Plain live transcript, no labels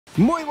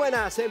Muy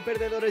buenas,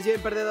 emprendedores y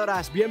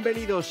emprendedoras,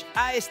 bienvenidos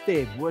a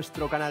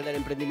vuestro canal del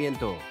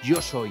emprendimiento.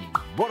 Yo soy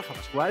Borja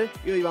Pascual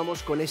y hoy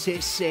vamos con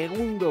ese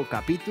segundo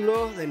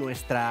capítulo de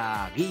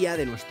nuestra guía,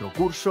 de nuestro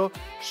curso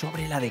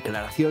sobre la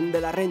declaración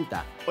de la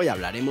renta. Hoy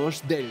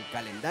hablaremos del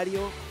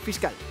calendario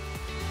fiscal.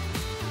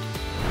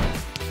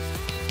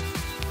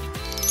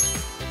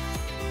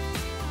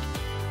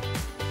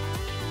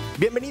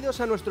 Bienvenidos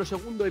a nuestro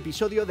segundo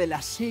episodio de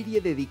la serie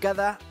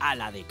dedicada a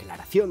la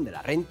declaración de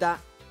la renta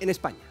en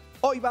España.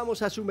 Hoy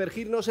vamos a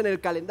sumergirnos en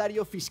el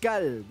calendario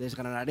fiscal.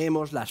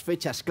 Desgranaremos las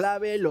fechas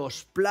clave,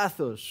 los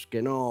plazos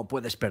que no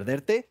puedes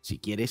perderte si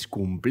quieres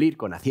cumplir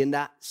con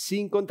Hacienda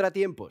sin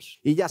contratiempos.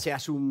 Y ya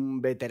seas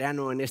un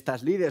veterano en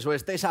estas lides o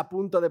estés a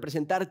punto de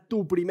presentar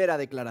tu primera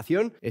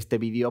declaración, este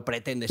vídeo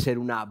pretende ser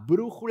una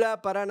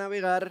brújula para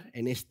navegar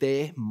en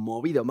este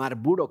movido mar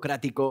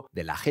burocrático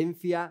de la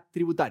Agencia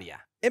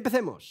Tributaria.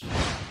 ¡Empecemos!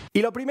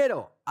 Y lo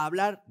primero,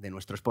 hablar de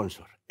nuestro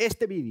sponsor.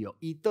 Este vídeo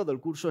y todo el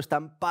curso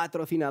están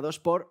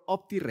patrocinados por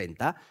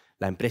OptiRenta,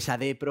 la empresa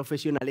de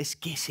profesionales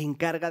que se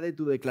encarga de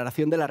tu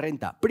declaración de la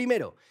renta.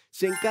 Primero,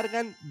 se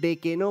encargan de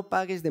que no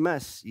pagues de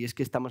más. Y es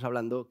que estamos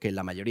hablando que en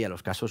la mayoría de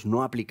los casos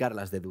no aplicar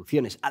las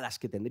deducciones a las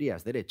que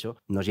tendrías derecho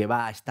nos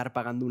lleva a estar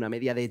pagando una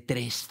media de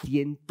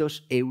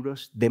 300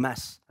 euros de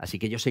más. Así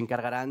que ellos se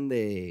encargarán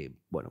de,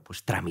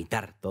 pues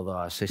tramitar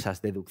todas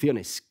esas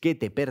deducciones que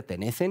te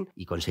pertenecen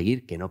y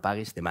conseguir que no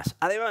pagues de más.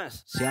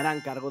 Además, se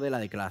harán cargo de la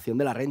declaración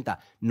de la renta.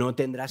 No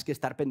tendrás que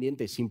estar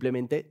pendiente,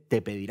 simplemente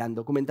te pedirán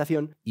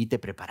documentación y te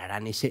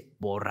prepararán ese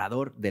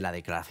borrador de la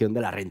declaración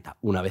de la renta.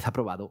 Una vez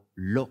aprobado,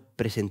 lo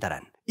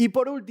presentarán. Y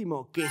por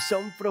último, que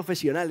son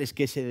profesionales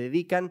que se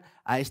dedican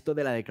a esto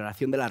de la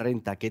declaración de la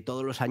renta, que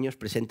todos los años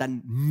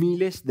presentan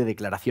miles de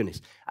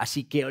declaraciones.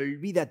 Así que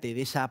olvídate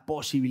de esa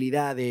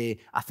posibilidad de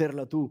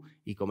hacerlo tú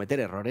y cometer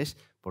errores,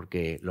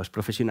 porque los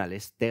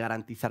profesionales te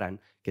garantizarán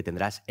que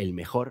tendrás el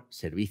mejor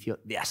servicio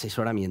de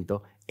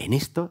asesoramiento en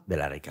esto de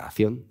la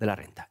declaración de la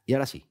renta. Y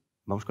ahora sí,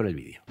 vamos con el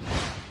vídeo.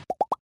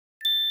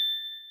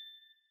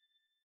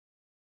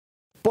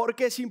 ¿Por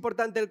qué es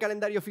importante el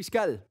calendario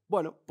fiscal?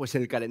 Bueno, pues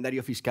el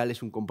calendario fiscal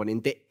es un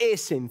componente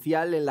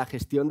esencial en la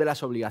gestión de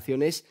las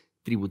obligaciones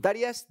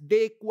tributarias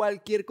de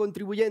cualquier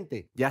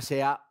contribuyente, ya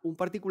sea un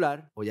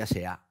particular o ya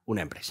sea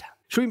una empresa.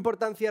 Su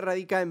importancia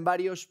radica en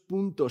varios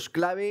puntos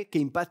clave que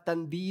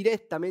impactan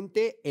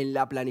directamente en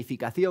la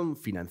planificación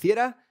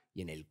financiera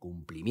y en el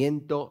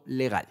cumplimiento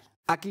legal.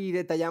 Aquí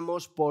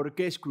detallamos por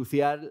qué es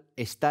crucial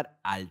estar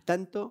al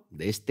tanto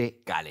de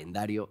este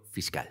calendario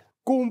fiscal.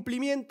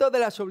 Cumplimiento de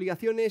las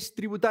obligaciones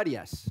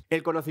tributarias.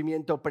 El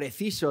conocimiento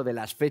preciso de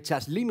las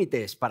fechas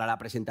límites para la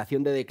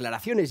presentación de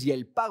declaraciones y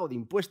el pago de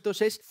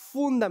impuestos es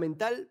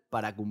fundamental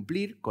para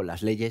cumplir con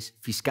las leyes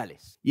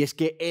fiscales. Y es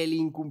que el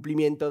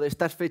incumplimiento de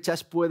estas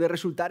fechas puede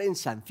resultar en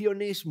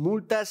sanciones,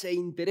 multas e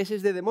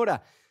intereses de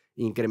demora,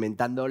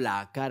 incrementando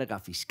la carga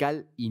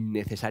fiscal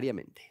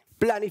innecesariamente.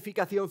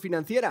 Planificación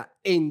financiera.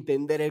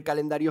 Entender el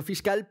calendario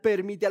fiscal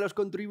permite a los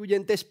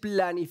contribuyentes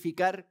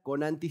planificar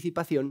con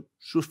anticipación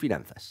sus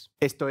finanzas.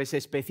 Esto es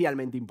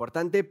especialmente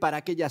importante para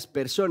aquellas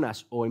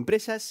personas o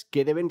empresas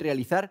que deben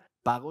realizar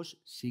pagos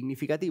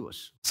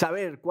significativos.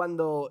 Saber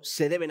cuándo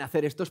se deben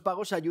hacer estos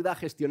pagos ayuda a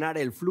gestionar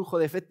el flujo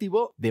de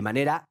efectivo de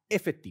manera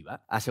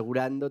efectiva,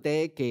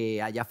 asegurándote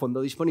que haya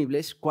fondos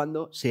disponibles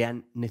cuando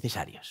sean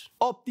necesarios.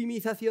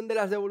 Optimización de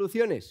las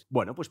devoluciones.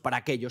 Pues para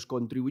aquellos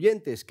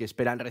contribuyentes que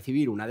esperan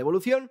recibir una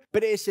devolución,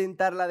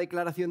 presentar la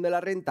declaración de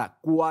la renta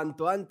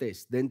cuanto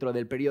antes dentro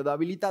del periodo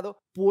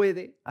habilitado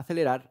puede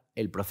acelerar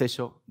el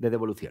proceso de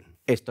devolución.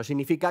 Esto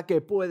significa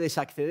que puedes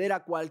acceder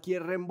a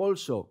cualquier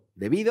reembolso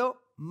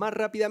debido más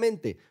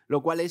rápidamente,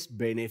 lo cual es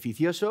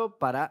beneficioso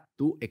para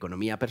tu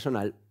economía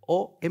personal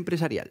o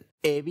empresarial.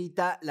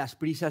 Evita las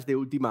prisas de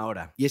última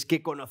hora. Y es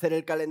que conocer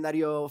el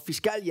calendario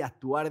fiscal y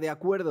actuar de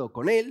acuerdo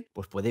con él,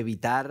 puede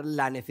evitar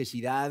la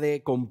necesidad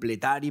de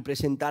completar y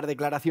presentar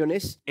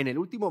declaraciones en el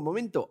último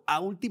momento, a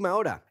última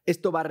hora.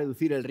 Esto va a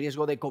reducir el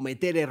riesgo de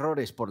cometer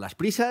errores por las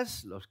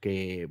prisas, los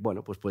que,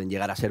 pueden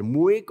llegar a ser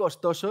muy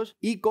costosos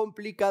y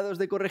complicados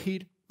de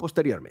corregir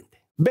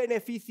posteriormente.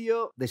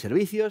 Beneficio de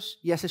servicios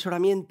y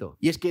asesoramiento.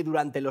 Y es que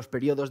durante los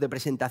periodos de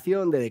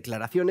presentación de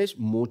declaraciones,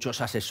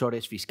 muchos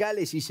asesores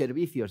fiscales y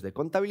servicios de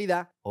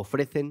contabilidad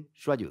ofrecen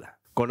su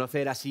ayuda.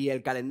 Conocer así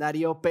el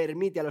calendario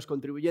permite a los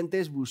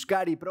contribuyentes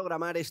buscar y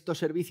programar estos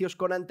servicios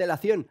con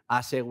antelación,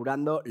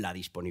 asegurando la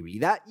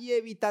disponibilidad y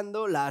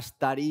evitando las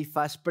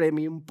tarifas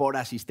premium por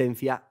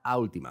asistencia a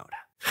última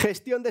hora.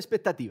 Gestión de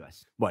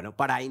expectativas.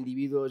 Para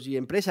individuos y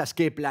empresas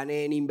que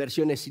planeen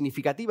inversiones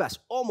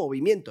significativas o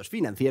movimientos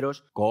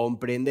financieros,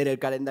 comprender el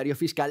calendario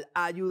fiscal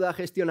ayuda a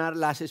gestionar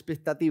las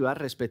expectativas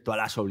respecto a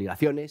las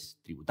obligaciones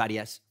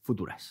tributarias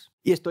futuras.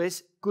 Y esto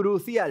es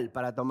crucial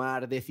para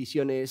tomar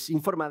decisiones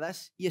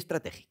informadas y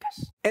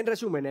estratégicas. En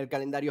resumen, el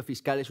calendario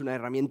fiscal es una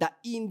herramienta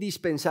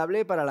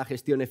indispensable para la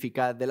gestión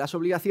eficaz de las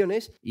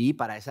obligaciones y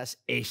para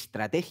esas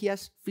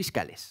estrategias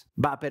fiscales.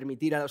 Va a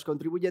permitir a los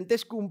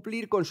contribuyentes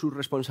cumplir con sus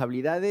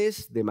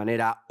responsabilidades de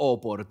manera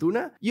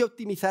oportuna y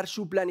optimizar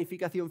su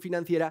planificación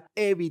financiera,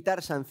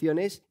 evitar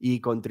sanciones y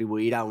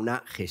contribuir a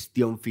una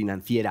gestión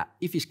financiera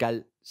y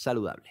fiscal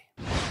saludable.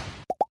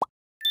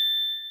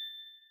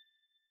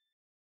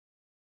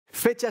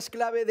 Fechas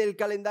clave del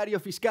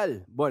calendario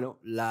fiscal. Bueno,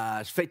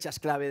 las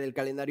fechas clave del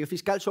calendario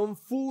fiscal son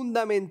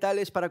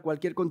fundamentales para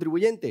cualquier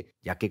contribuyente,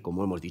 ya que,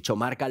 como hemos dicho,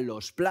 marcan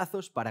los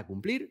plazos para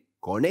cumplir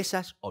con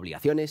esas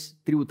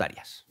obligaciones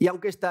tributarias. Y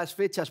aunque estas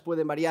fechas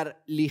pueden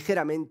variar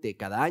ligeramente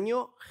cada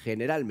año,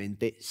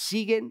 generalmente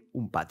siguen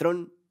un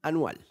patrón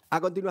anual.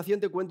 A continuación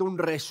te cuento un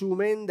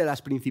resumen de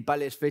las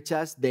principales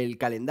fechas del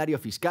calendario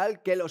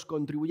fiscal que los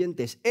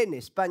contribuyentes en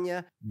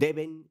España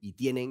deben y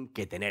tienen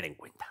que tener en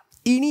cuenta.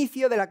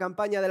 Inicio de la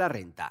campaña de la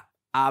renta.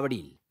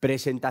 Abril.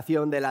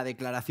 Presentación de la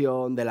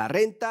declaración de la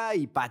renta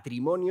y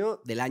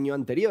patrimonio del año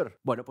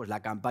anterior. Bueno, pues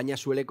la campaña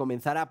suele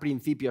comenzar a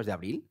principios de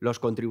abril. Los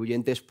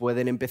contribuyentes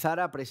pueden empezar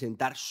a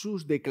presentar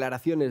sus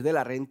declaraciones de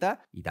la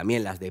renta y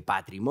también las de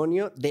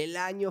patrimonio del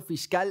año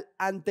fiscal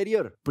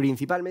anterior,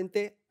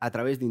 principalmente a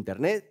través de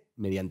Internet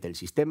mediante el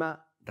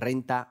sistema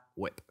Renta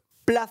Web.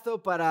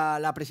 Plazo para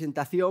la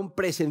presentación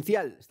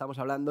presencial. Estamos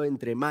hablando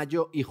entre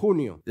mayo y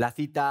junio. La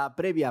cita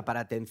previa para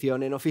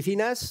atención en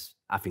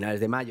oficinas, a finales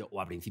de mayo o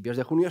a principios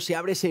de junio, se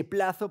abre ese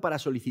plazo para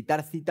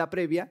solicitar cita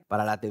previa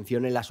para la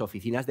atención en las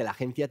oficinas de la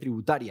Agencia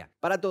Tributaria,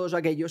 para todos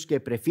aquellos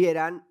que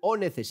prefieran o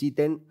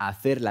necesiten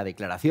hacer la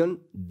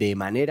declaración de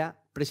manera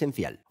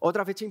presencial.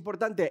 Otra fecha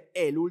importante,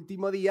 el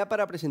último día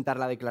para presentar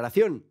la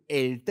declaración,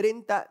 el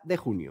 30 de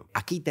junio.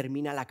 Aquí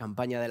termina la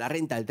campaña de la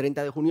renta. El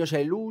 30 de junio es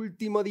el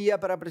último día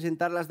para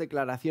presentar las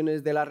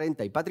declaraciones de la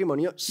renta y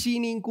patrimonio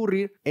sin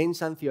incurrir en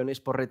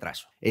sanciones por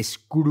retraso. Es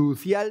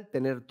crucial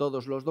tener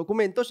todos los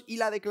documentos y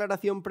la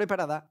declaración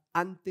preparada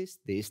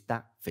antes de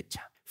esta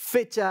fecha.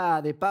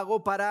 Fecha de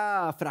pago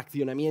para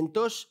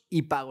fraccionamientos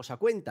y pagos a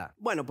cuenta.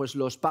 Bueno, pues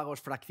los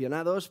pagos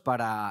fraccionados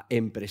para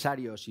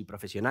empresarios y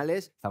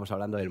profesionales, estamos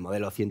hablando del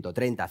modelo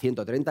 130 a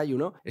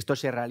 131, estos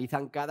se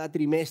realizan cada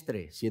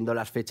trimestre, siendo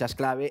las fechas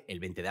clave el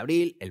 20 de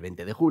abril, el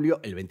 20 de julio,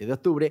 el 20 de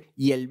octubre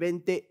y el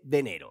 20 de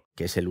enero,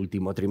 que es el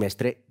último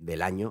trimestre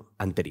del año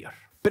anterior.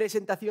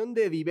 Presentación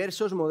de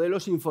diversos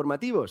modelos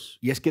informativos.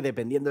 Y es que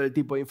dependiendo del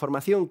tipo de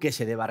información que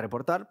se deba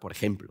reportar, por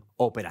ejemplo,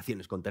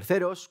 operaciones con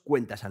terceros,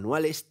 cuentas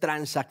anuales,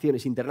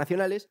 transacciones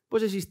internacionales,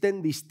 pues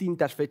existen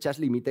distintas fechas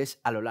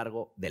límites a lo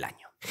largo del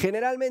año.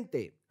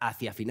 Generalmente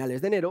hacia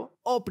finales de enero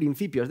o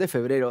principios de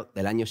febrero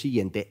del año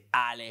siguiente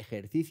al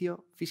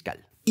ejercicio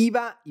fiscal.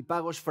 IVA y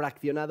pagos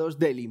fraccionados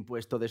del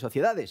impuesto de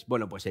sociedades.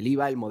 Bueno, pues el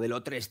IVA, el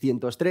modelo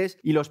 303,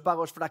 y los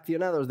pagos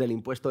fraccionados del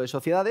impuesto de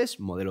sociedades,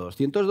 modelo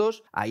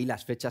 202, ahí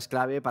las fechas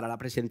clave para la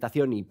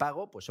presentación y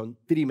pago pues son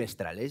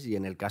trimestrales y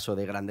en el caso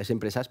de grandes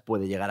empresas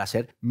puede llegar a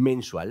ser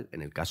mensual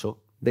en el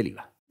caso del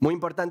IVA. Muy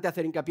importante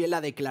hacer hincapié en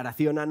la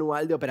declaración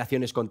anual de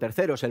operaciones con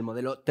terceros, el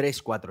modelo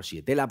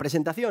 347. La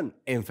presentación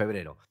en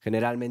febrero.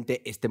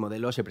 Generalmente este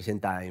modelo se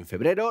presenta en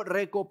febrero,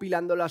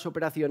 recopilando las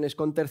operaciones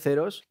con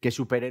terceros que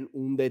superen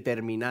un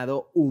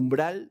determinado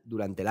umbral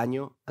durante el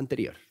año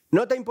anterior.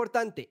 Nota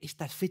importante,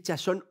 estas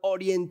fechas son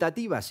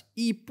orientativas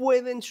y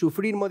pueden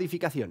sufrir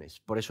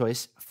modificaciones. Por eso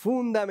es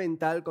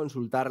fundamental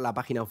consultar la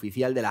página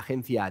oficial de la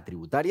Agencia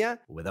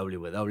Tributaria,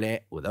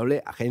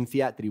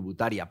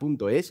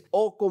 www.agenciatributaria.es,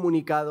 o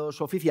comunicados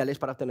oficiales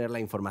para obtener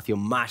la información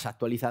más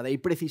actualizada y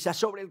precisa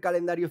sobre el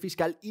calendario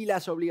fiscal y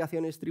las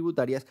obligaciones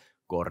tributarias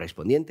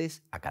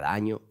correspondientes a cada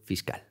año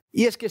fiscal.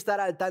 Y es que estar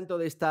al tanto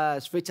de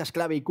estas fechas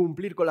clave y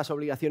cumplir con las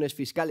obligaciones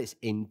fiscales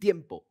en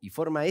tiempo y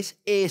forma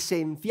es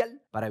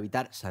esencial para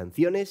evitar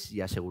sanciones y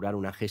asegurar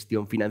una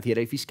gestión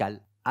financiera y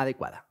fiscal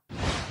adecuada.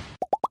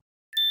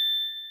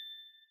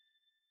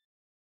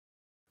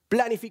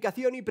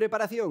 Planificación y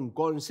preparación.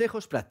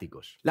 Consejos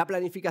prácticos. La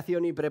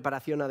planificación y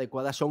preparación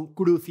adecuada son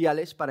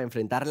cruciales para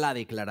enfrentar la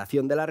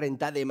declaración de la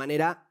renta de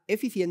manera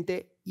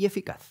eficiente y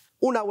eficaz.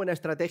 Una buena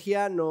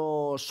estrategia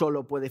no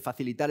solo puede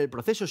facilitar el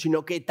proceso,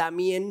 sino que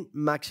también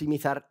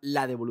maximizar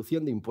la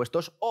devolución de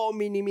impuestos o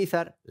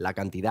minimizar la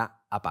cantidad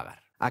a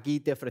pagar.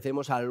 Aquí te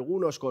ofrecemos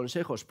algunos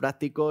consejos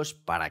prácticos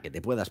para que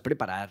te puedas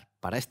preparar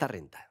para esta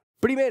renta.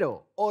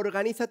 Primero,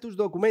 organiza tus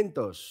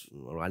documentos.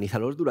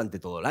 Organízalos durante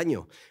todo el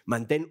año.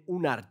 Mantén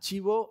un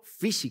archivo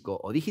físico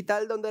o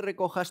digital donde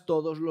recojas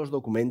todos los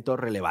documentos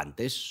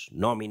relevantes: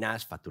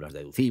 nóminas, facturas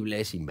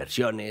deducibles,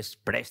 inversiones,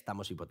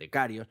 préstamos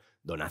hipotecarios,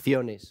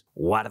 donaciones.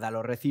 Guarda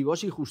los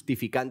recibos y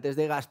justificantes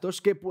de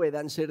gastos que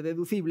puedan ser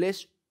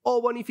deducibles o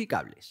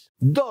bonificables.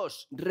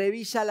 2.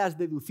 Revisa las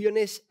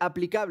deducciones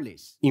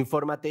aplicables.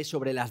 Infórmate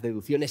sobre las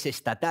deducciones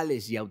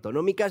estatales y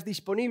autonómicas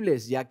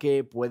disponibles, ya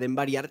que pueden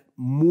variar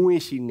muy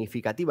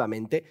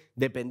significativamente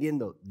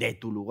dependiendo de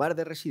tu lugar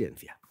de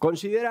residencia.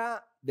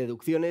 Considera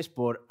deducciones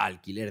por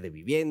alquiler de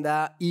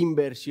vivienda,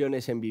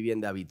 inversiones en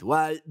vivienda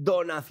habitual,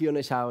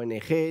 donaciones a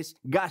ONGs,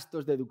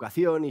 gastos de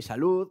educación y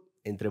salud,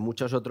 entre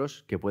muchos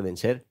otros que pueden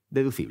ser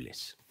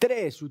deducibles.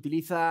 3.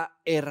 Utiliza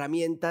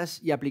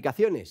herramientas y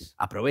aplicaciones.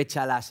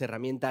 Aprovecha las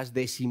herramientas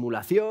de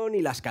simulación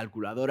y las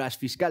calculadoras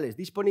fiscales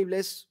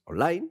disponibles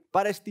online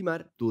para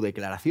estimar tu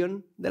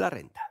declaración de la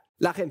renta.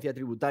 La Agencia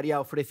Tributaria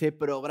ofrece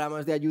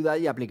programas de ayuda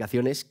y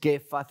aplicaciones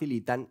que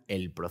facilitan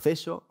el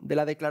proceso de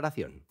la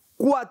declaración.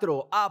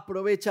 4.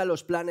 Aprovecha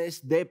los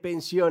planes de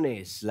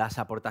pensiones. Las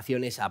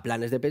aportaciones a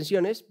planes de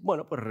pensiones,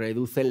 pues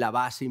reducen la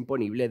base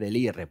imponible del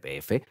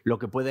IRPF, lo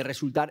que puede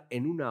resultar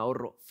en un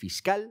ahorro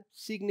fiscal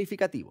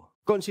significativo.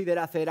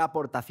 Considera hacer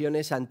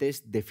aportaciones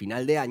antes de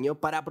final de año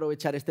para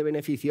aprovechar este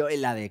beneficio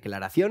en la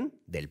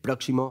declaración del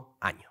próximo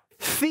año.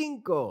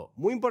 5.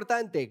 Muy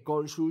importante,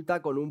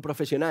 consulta con un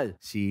profesional.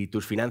 Si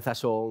tus finanzas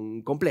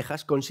son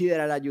complejas,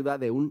 considera la ayuda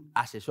de un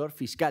asesor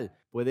fiscal.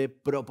 Puede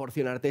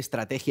proporcionarte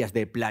estrategias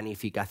de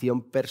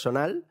planificación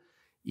personal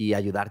y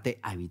ayudarte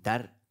a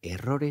evitar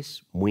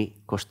errores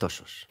muy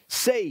costosos.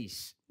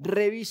 6.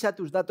 Revisa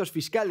tus datos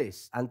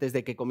fiscales. Antes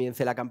de que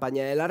comience la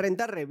campaña de la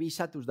renta,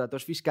 revisa tus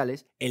datos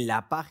fiscales en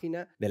la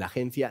página de la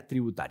Agencia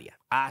Tributaria.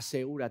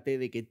 Asegúrate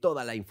de que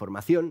toda la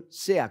información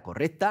sea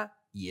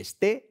correcta y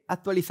esté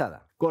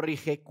actualizada.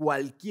 Corrige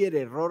cualquier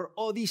error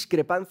o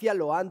discrepancia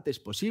lo antes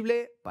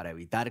posible para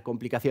evitar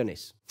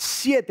complicaciones.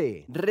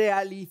 7.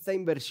 Realiza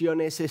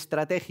inversiones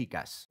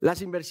estratégicas.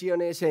 Las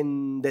inversiones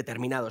en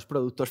determinados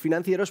productos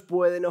financieros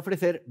pueden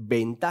ofrecer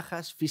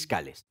ventajas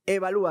fiscales.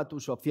 Evalúa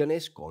tus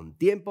opciones con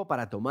tiempo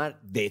para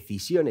tomar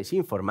decisiones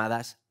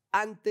informadas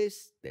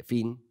antes de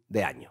fin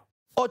de año.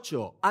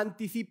 8.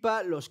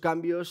 Anticipa los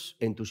cambios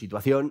en tu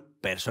situación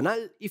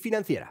personal y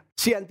financiera.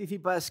 Si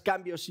anticipas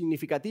cambios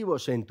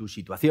significativos en tu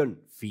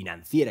situación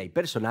financiera y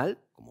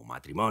personal, como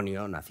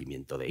matrimonio,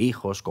 nacimiento de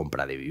hijos,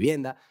 compra de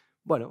vivienda,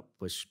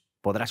 pues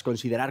podrás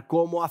considerar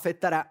cómo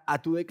afectará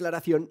a tu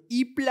declaración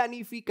y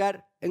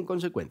planificar en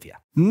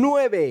consecuencia.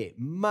 9.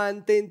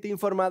 Mantente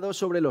informado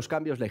sobre los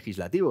cambios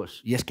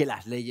legislativos. Y es que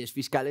las leyes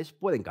fiscales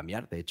pueden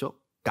cambiar, de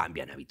hecho,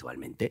 cambian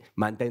habitualmente.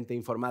 Mantente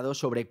informado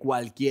sobre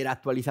cualquier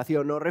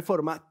actualización o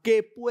reforma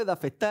que pueda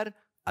afectar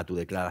a tu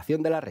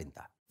declaración de la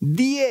renta.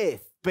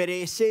 10.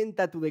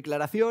 Presenta tu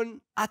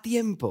declaración a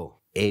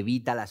tiempo.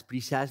 Evita las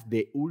prisas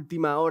de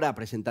última hora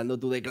presentando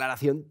tu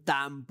declaración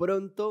tan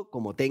pronto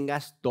como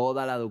tengas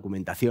toda la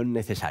documentación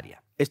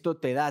necesaria. Esto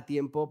te da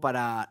tiempo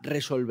para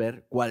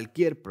resolver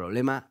cualquier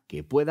problema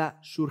que pueda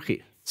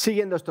surgir.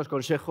 Siguiendo estos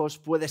consejos,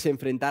 puedes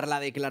enfrentar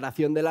la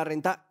declaración de la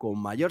renta con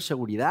mayor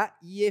seguridad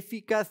y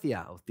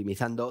eficacia,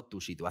 optimizando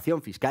tu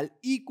situación fiscal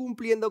y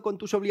cumpliendo con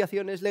tus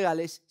obligaciones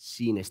legales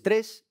sin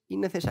estrés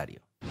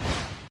innecesario.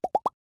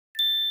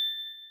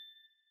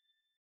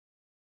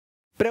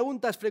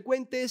 Preguntas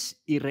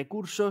frecuentes y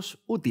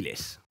recursos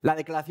útiles. La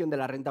declaración de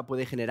la renta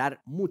puede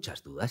generar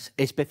muchas dudas,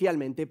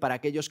 especialmente para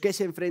aquellos que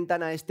se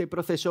enfrentan a este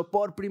proceso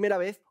por primera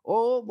vez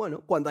o,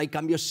 cuando hay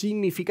cambios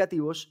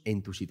significativos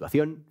en tu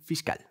situación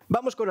fiscal.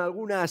 Vamos con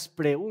algunas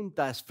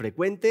preguntas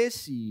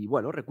frecuentes y,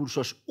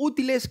 recursos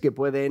útiles que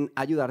pueden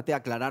ayudarte a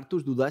aclarar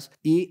tus dudas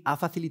y a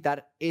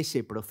facilitar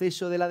ese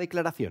proceso de la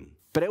declaración.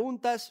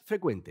 Preguntas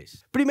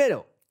frecuentes.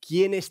 Primero,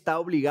 ¿quién está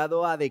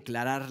obligado a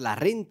declarar la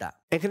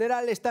renta? En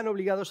general, están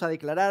obligados a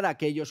declarar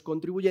aquellos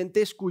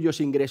contribuyentes cuyos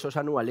ingresos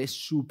anuales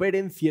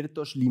superen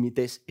ciertos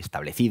límites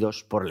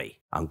establecidos por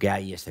ley. Aunque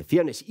hay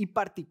excepciones y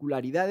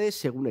particularidades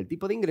según el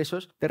tipo de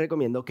ingresos, te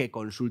recomiendo que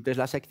consultes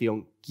la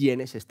sección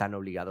 ¿Quiénes están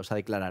obligados a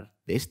declarar?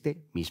 De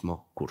este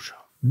mismo curso.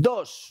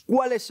 2.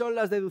 ¿Cuáles son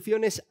las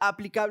deducciones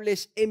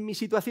aplicables en mi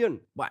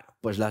situación?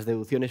 Pues las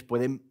deducciones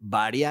pueden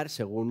variar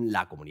según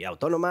la comunidad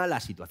autónoma, la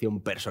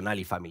situación personal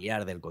y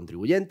familiar del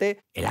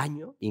contribuyente, el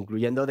año,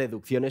 incluyendo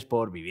deducciones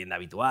por vivienda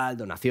habitual,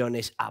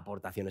 donaciones,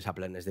 aportaciones a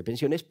planes de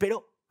pensiones,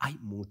 pero hay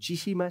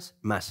muchísimas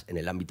más en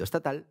el ámbito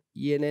estatal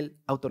y en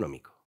el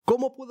autonómico.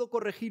 ¿Cómo puedo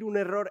corregir un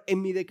error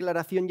en mi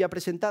declaración ya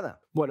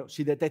presentada?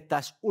 Si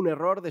detectas un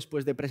error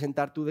después de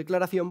presentar tu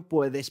declaración,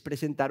 puedes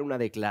presentar una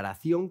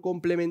declaración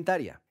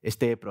complementaria.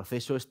 Este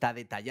proceso está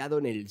detallado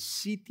en el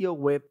sitio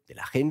web de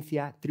la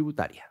Agencia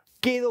Tributaria.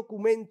 ¿Qué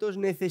documentos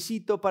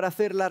necesito para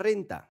hacer la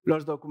renta?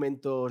 Los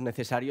documentos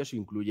necesarios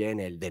incluyen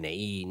el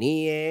DNI,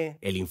 NIE,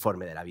 el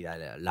informe de la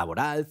vida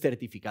laboral,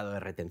 certificado de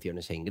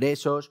retenciones e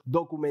ingresos,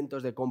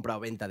 documentos de compra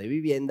o venta de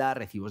vivienda,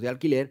 recibos de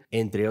alquiler,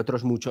 entre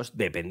otros muchos,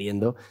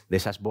 dependiendo de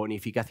esas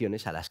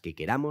bonificaciones a las que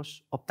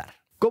queramos optar.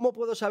 ¿Cómo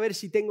puedo saber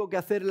si tengo que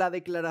hacer la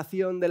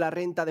declaración de la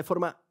renta de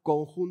forma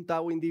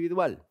conjunta o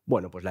individual?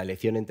 Pues la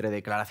elección entre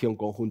declaración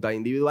conjunta e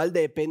individual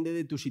depende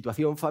de tu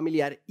situación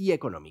familiar y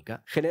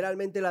económica.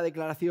 Generalmente la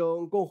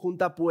declaración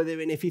conjunta puede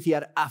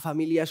beneficiar a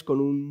familias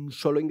con un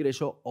solo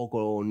ingreso o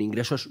con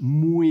ingresos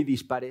muy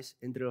dispares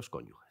entre los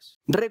cónyuges.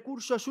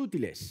 Recursos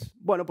útiles.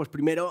 Pues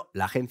primero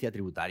la Agencia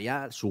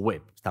Tributaria, su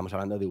web. Estamos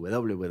hablando de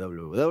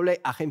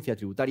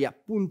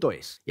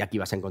www.agenciatributaria.es. Y aquí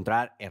vas a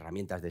encontrar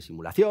herramientas de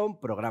simulación,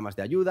 programas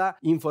de ayuda,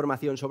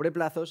 información sobre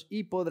plazos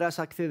y podrás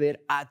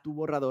acceder a tu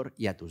borrador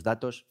y a tus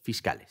datos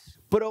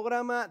fiscales.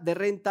 Programa de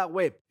renta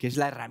web, que es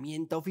la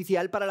herramienta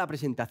oficial para la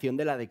presentación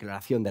de la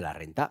declaración de la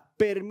renta.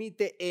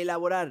 Permite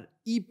elaborar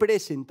y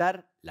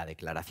presentar la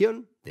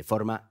declaración de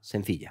forma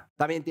sencilla.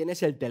 También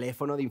tienes el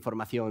teléfono de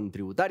información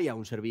tributaria,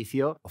 un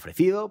servicio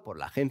ofrecido por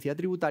la Agencia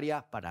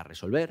Tributaria para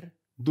resolver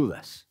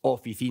dudas.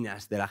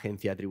 Oficinas de la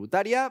Agencia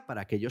Tributaria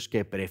para aquellos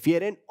que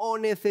prefieren o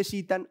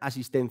necesitan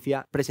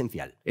asistencia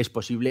presencial. Es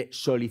posible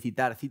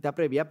solicitar cita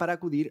previa para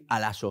acudir a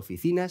las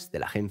oficinas de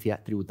la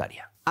Agencia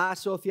Tributaria.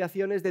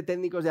 Asociaciones de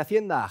técnicos de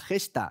Hacienda,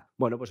 Gesta,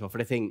 pues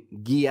ofrecen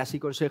guías y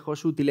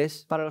consejos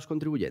útiles para los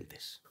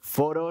contribuyentes.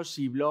 Foros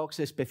y blogs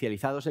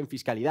especializados en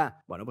fiscalidad,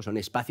 pues son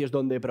espacios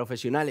donde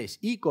profesionales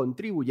y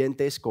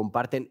contribuyentes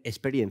comparten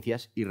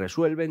experiencias y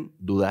resuelven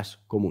dudas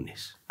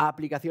comunes.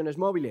 Aplicaciones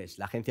móviles,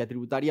 la Agencia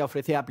Tributaria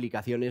ofrece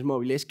aplicaciones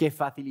móviles que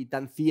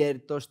facilitan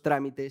ciertos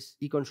trámites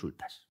y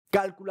consultas.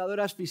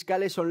 Calculadoras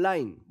fiscales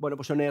online.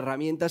 Son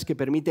herramientas que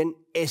permiten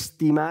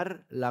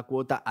estimar la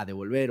cuota a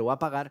devolver o a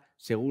pagar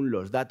según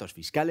los datos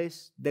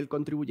fiscales del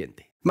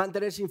contribuyente.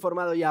 Mantenerse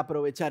informado y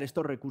aprovechar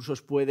estos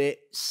recursos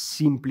puede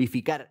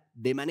simplificar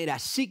de manera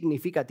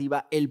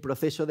significativa el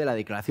proceso de la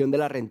declaración de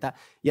la renta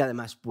y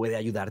además puede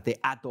ayudarte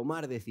a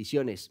tomar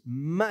decisiones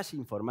más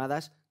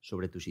informadas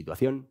sobre tu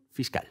situación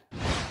fiscal.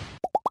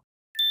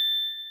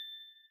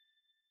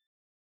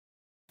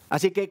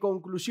 Así que,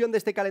 conclusión de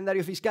este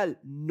calendario fiscal,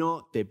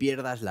 no te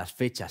pierdas las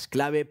fechas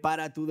clave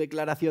para tu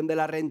declaración de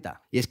la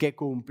renta. Y es que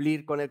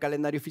cumplir con el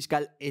calendario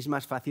fiscal es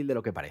más fácil de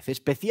lo que parece,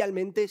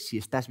 especialmente si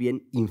estás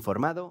bien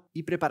informado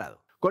y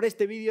preparado. Con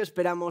este vídeo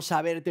esperamos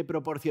haberte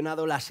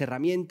proporcionado las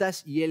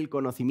herramientas y el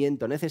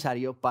conocimiento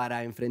necesario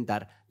para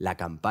enfrentar la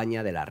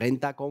campaña de la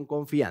renta con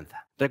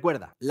confianza.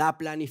 Recuerda, la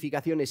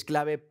planificación es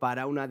clave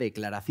para una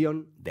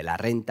declaración de la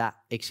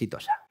renta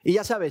exitosa. Y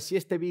ya sabes, si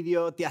este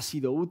vídeo te ha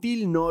sido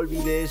útil, no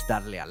olvides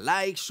darle al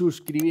like,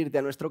 suscribirte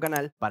a nuestro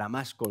canal para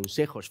más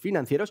consejos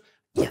financieros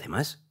y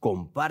además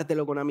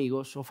compártelo con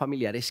amigos o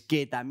familiares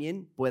que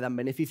también puedan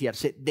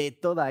beneficiarse de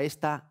toda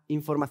esta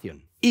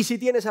información. Y si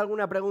tienes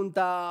alguna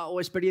pregunta o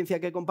experiencia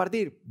que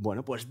compartir,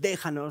 pues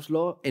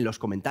déjanoslo en los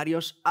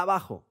comentarios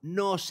abajo.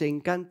 Nos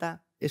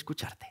encanta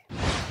escucharte.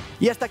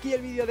 Y hasta aquí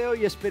el vídeo de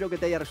hoy, espero que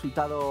te haya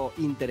resultado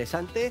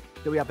interesante.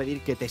 Te voy a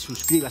pedir que te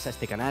suscribas a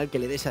este canal, que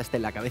le des a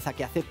en la cabeza,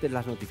 que aceptes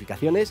las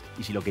notificaciones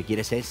y si lo que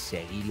quieres es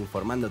seguir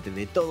informándote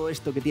de todo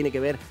esto que tiene que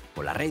ver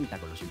con la renta,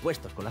 con los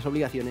impuestos, con las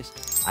obligaciones,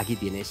 aquí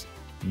tienes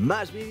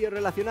más vídeos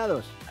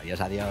relacionados. Adiós,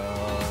 adiós.